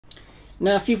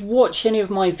Now, if you've watched any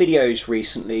of my videos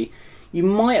recently, you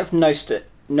might have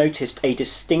noticed a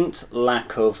distinct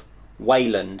lack of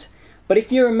Wayland. But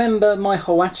if you remember, my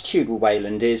whole attitude with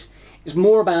Wayland is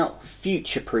more about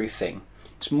future-proofing.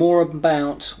 It's more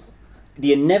about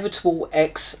the inevitable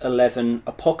X11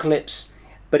 apocalypse,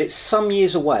 but it's some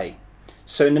years away.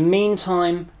 So in the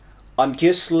meantime, I'm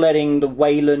just letting the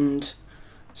Wayland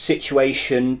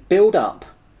situation build up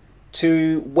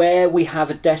to where we have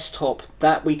a desktop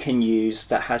that we can use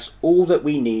that has all that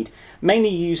we need, mainly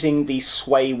using the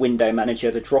Sway window manager,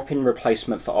 the drop-in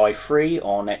replacement for i3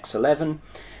 on X11.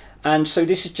 And so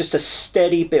this is just a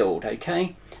steady build,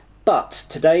 okay? But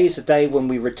today is a day when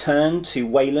we return to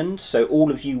Wayland, so all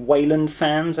of you Wayland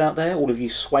fans out there, all of you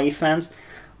Sway fans,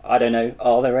 I don't know,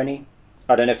 are there any?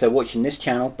 I don't know if they're watching this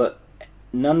channel, but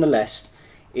nonetheless,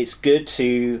 it's good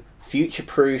to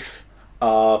future-proof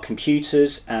our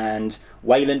computers, and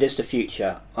Wayland is the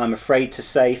future. I'm afraid to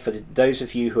say, for those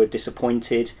of you who are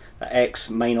disappointed that X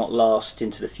may not last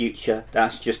into the future,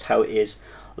 that's just how it is.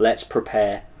 Let's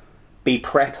prepare. Be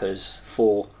preppers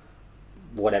for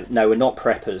whatever. No, we're not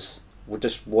preppers. We're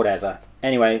just whatever.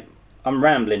 Anyway, I'm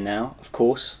rambling now, of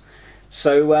course.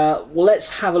 So well,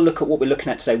 let's have a look at what we're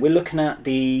looking at today. We're looking at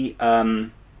the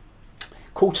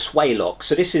called swaylock.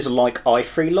 So this is like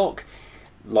i3 lock,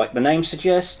 like the name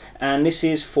suggests, and this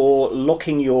is for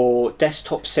locking your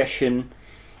desktop session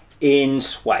in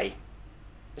Sway.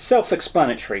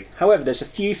 Self-explanatory. However, there's a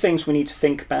few things we need to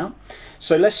think about.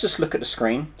 So let's just look at the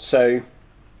screen. So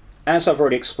as I've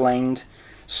already explained,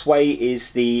 Sway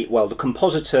is the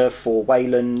compositor for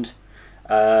Wayland.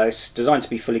 It's designed to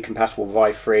be fully compatible with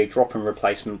i3, drop-in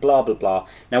replacement, blah blah blah.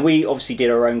 Now we obviously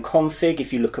did our own config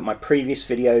if you look at my previous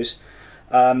videos,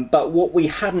 but what we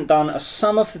hadn't done are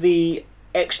some of the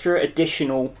extra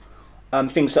additional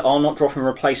things that are not drop-in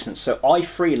replacements. So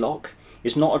i3 lock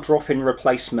is not a drop-in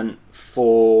replacement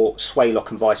for Sway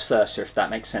lock and vice versa, if that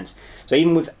makes sense. So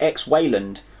even with X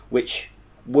Wayland, which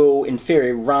will in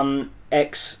theory run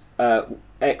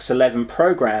X11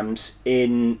 programs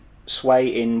in Sway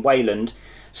in Wayland,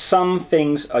 some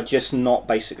things are just not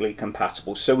basically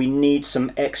compatible, so we need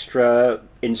some extra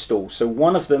installs. So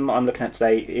one of them I'm looking at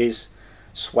today is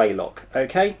swaylock.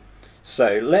 Okay,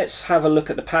 so let's have a look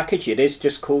at the package. It is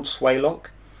just called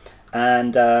swaylock,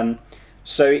 and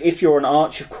so if you're an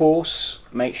Arch, of course,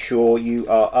 make sure you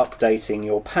are updating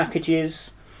your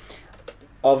packages.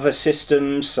 Other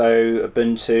systems, so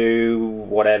Ubuntu,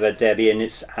 whatever, Debian,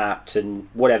 it's apt, and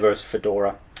whatever is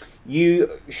Fedora,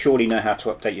 you surely know how to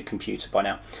update your computer by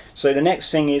now. So the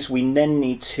next thing is we then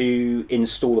need to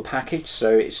install the package.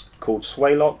 So it's called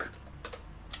swaylock.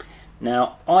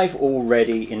 Now I've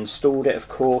already installed it, of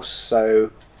course,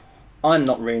 so I'm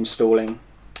not reinstalling.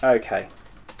 Okay,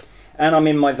 and I'm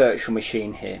in my virtual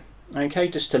machine here. Okay,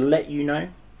 just to let you know.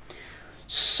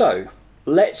 So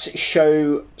let's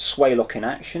show swaylock in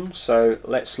action. So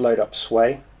let's load up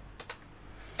Sway.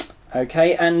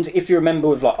 Okay, and if you remember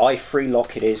with like i3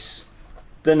 lock, it is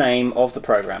the name of the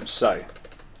program. So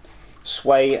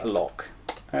swaylock.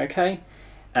 Okay,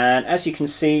 and as you can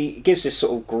see, it gives this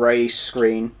sort of grey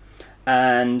screen,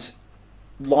 and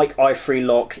like i3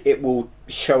 lock, it will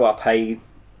show up a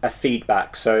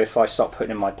feedback. So if I start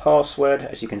putting in my password,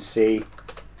 as you can see,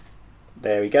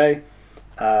 there we go.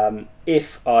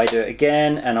 If I do it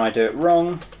again and I do it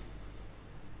wrong,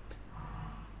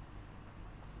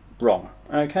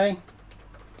 okay,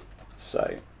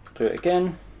 so do it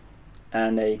again,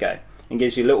 and there you go. It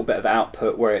gives you a little bit of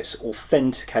output where it's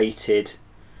authenticated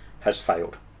has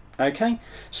failed. Okay,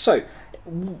 so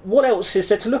what else is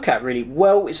there to look at really?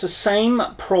 Well, it's the same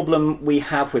problem we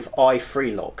have with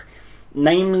i3 lock,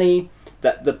 namely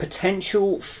that the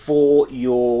potential for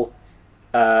your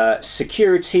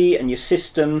security and your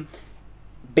system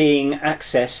being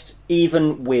accessed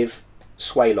even with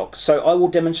swaylock. So I will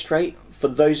demonstrate for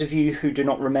those of you who do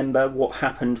not remember what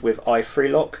happened with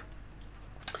i3 lock,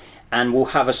 and we'll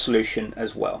have a solution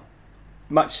as well,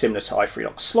 much similar to i3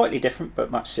 lock, slightly different but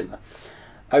much similar.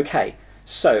 Okay,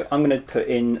 so I'm going to put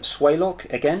in swaylock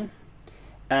again,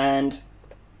 and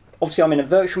obviously I'm in a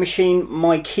virtual machine.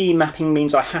 My key mapping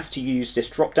means I have to use this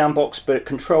drop down box, but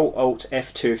Control Alt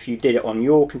F2 if you did it on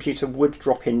your computer would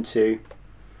drop into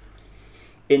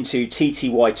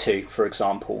TTY2, for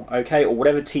example, okay, or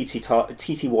whatever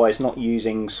TTY is not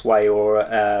using Sway or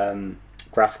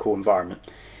graphical environment.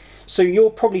 So you're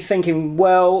probably thinking,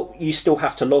 well, you still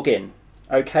have to log in.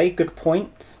 Okay, good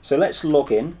point. So let's log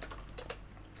in.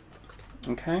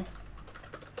 Okay.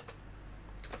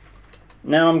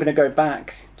 Now I'm going to go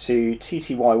back to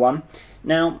TTY1.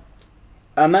 Now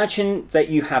imagine that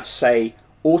you have, say,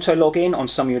 auto login on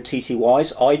some of your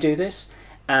TTYs. I do this,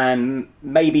 and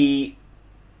maybe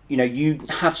you know, you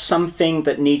have something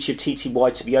that needs your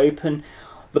TTY to be open.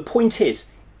 The point is,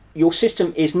 your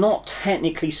system is not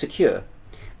technically secure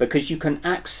because you can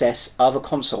access other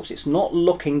consoles. It's not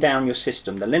locking down your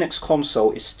system. The Linux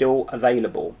console is still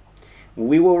available.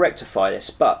 We will rectify this,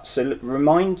 but so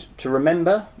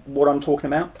remember what I'm talking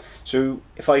about. So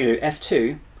if I do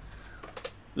F2,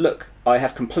 look, I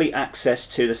have complete access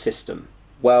to the system.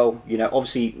 Well, you know,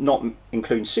 obviously not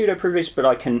including sudo privilege, but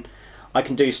I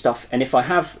can do stuff, and if I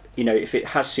have, you know, if it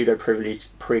has sudo privilege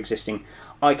pre-existing,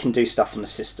 I can do stuff on the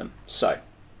system. So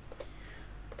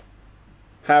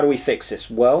how do we fix this?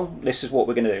 Well, this is what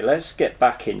we're going to do. Let's get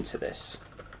back into this.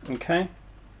 Okay,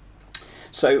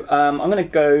 so I'm going to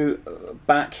go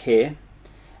back here,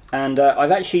 and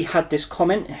I've actually had this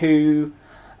comment who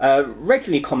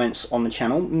regularly comments on the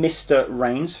channel, Mr.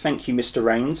 Rains. Thank you, Mr.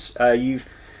 Rains. You've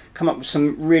come up with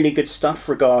some really good stuff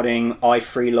regarding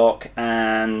swaylock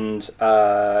and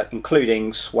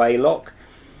including swaylock,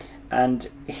 and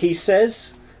he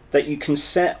says that you can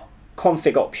set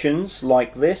config options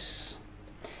like this,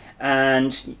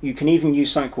 and you can even use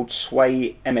something called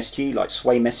sway MSG, like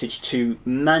sway message, to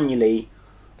manually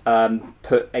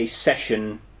put a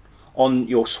session on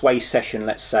your sway session,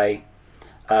 let's say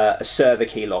a server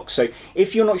key lock. So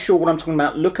if you're not sure what I'm talking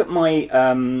about, look at my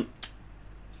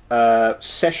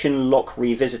session lock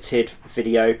revisited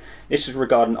video. This is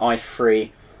regarding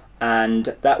i3,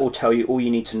 and that will tell you all you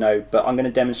need to know, but I'm going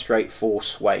to demonstrate for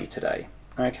sway today.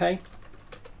 Okay,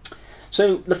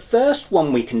 so the first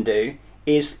one we can do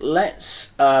is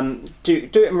let's do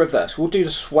it in reverse. We'll do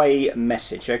the sway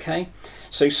message. Okay,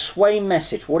 so sway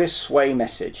message, what is sway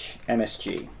message?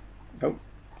 MSG. Oh,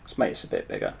 let's make this a bit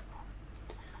bigger.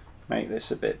 Make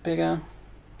this a bit bigger.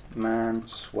 Man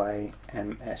sway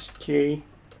MSG.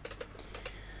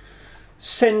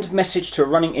 Send message to a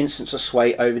running instance of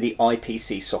sway over the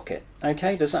IPC socket.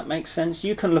 Okay, does that make sense?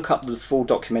 You can look up the full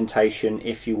documentation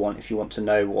if you want to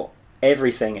know what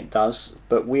everything it does,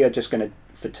 but we are just going to,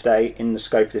 for today, in the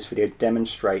scope of this video,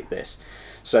 demonstrate this.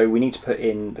 So we need to put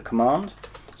in the command.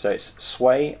 So it's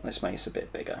sway, let's make this a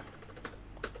bit bigger.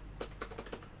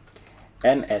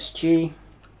 MSG,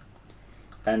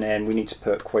 and then we need to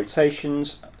put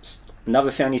quotations.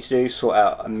 Another thing I need to do, sort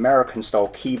out American style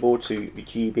keyboard to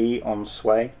GB on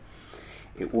sway.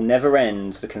 It will never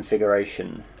end, the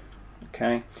configuration.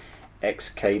 Okay,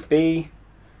 XKB,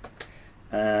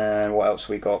 and what else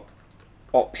we got?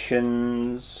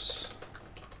 Options,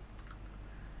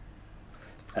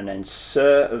 and then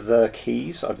server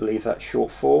keys, I believe that's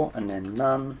short for, and then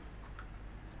none,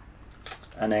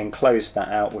 and then close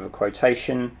that out with a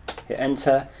quotation, hit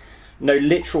enter. No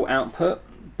literal output,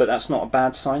 but that's not a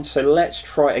bad sign. So let's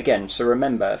try it again. So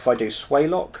remember, if I do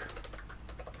swaylock,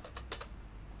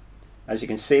 as you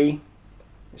can see,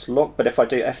 it's locked, but if I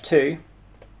do F2,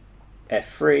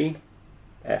 F3,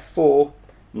 F4,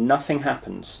 nothing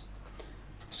happens.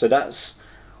 So that's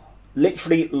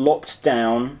literally locked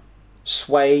down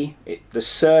sway. The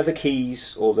server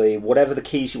keys, or the whatever the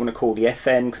keys you want to call, the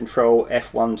FN, control,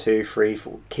 F1, 2, 3,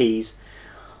 4 keys,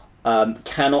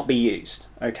 cannot be used.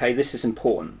 Okay, this is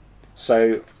important.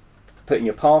 So put in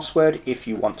your password if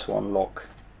you want to unlock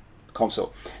the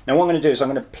console. Now what I'm going to do is I'm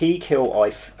going to p-kill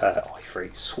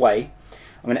i3 sway.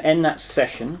 I'm going to end that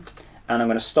session, and I'm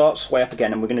going to start sway up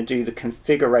again, and we're going to do the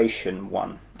configuration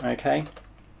one. Okay,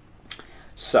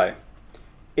 so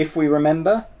if we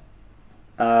remember,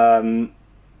 if I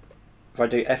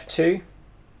do F2,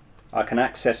 I can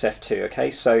access F2. Okay,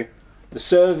 so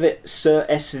the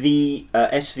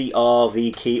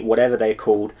SVRV key, whatever they're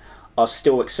called, are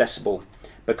still accessible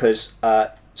because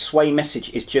sway message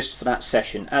is just for that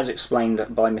session, as explained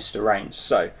by Mr. Rains.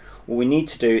 So what we need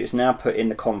to do is now put in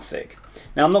the config.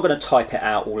 Now I'm not going to type it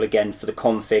out all again for the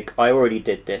config. I already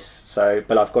did this,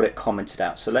 but I've got it commented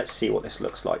out. So let's see what this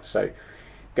looks like. So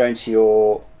go into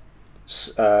your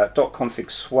 .config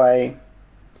sway,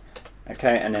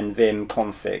 okay, and then vim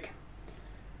config.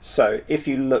 So if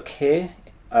you look here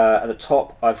at the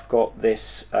top, I've got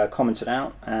this commented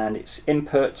out, and it's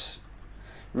input,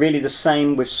 really the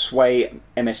same with sway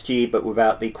MSG but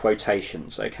without the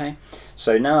quotations. Okay,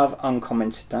 so now I've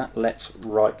uncommented that, let's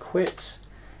right quit,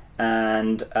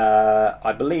 and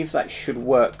I believe that should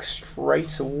work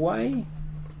straight away.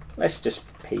 Let's just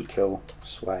p-kill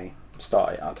sway,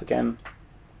 start it up again.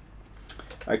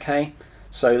 Okay,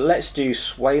 so let's do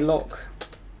swaylock,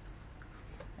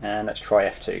 and let's try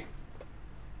F2.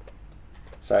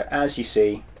 So as you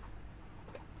see,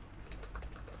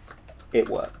 it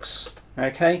works.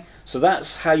 Okay, so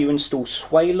that's how you install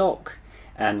swaylock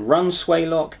and run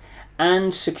swaylock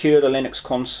and secure the Linux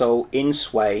console in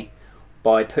sway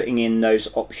by putting in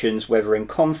those options, whether in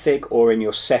config or in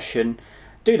your session.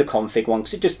 do the config one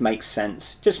because it just makes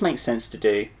sense. Just makes sense to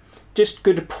do. Just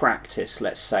good practice,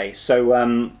 let's say.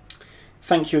 So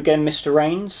thank you again, Mr.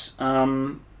 Rains.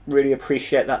 Really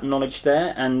appreciate that knowledge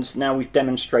there. And now we've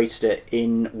demonstrated it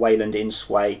in Wayland in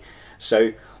Sway.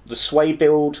 So the Sway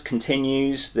build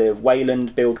continues, the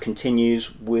Wayland build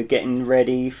continues. We're getting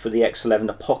ready for the X11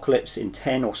 apocalypse in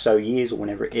 10 or so years, or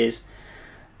whenever it is.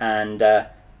 And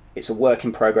it's a work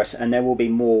in progress, and there will be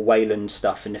more Wayland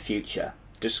stuff in the future.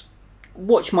 Just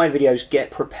watch my videos, get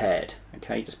prepared.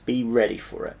 Okay, just be ready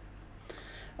for it.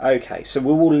 Okay, so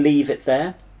we will leave it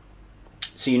there.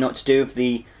 So you know what to do with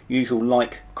the usual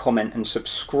like, comment and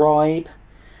subscribe.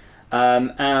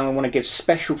 And I want to give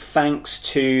special thanks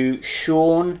to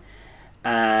Sean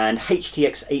and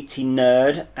HTX80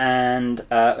 Nerd and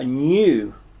a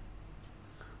new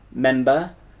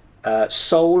member,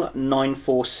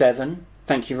 Soul947.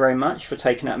 Thank you very much for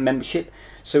taking out a membership.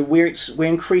 So we're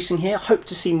increasing here. Hope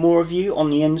to see more of you on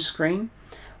the end screen.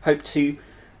 Hope to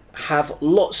have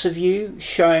lots of you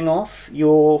showing off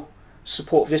your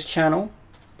support for this channel.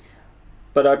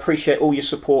 But I appreciate all your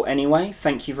support anyway.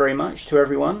 Thank you very much to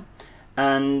everyone.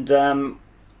 And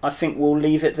I think we'll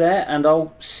leave it there, and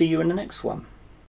I'll see you in the next one.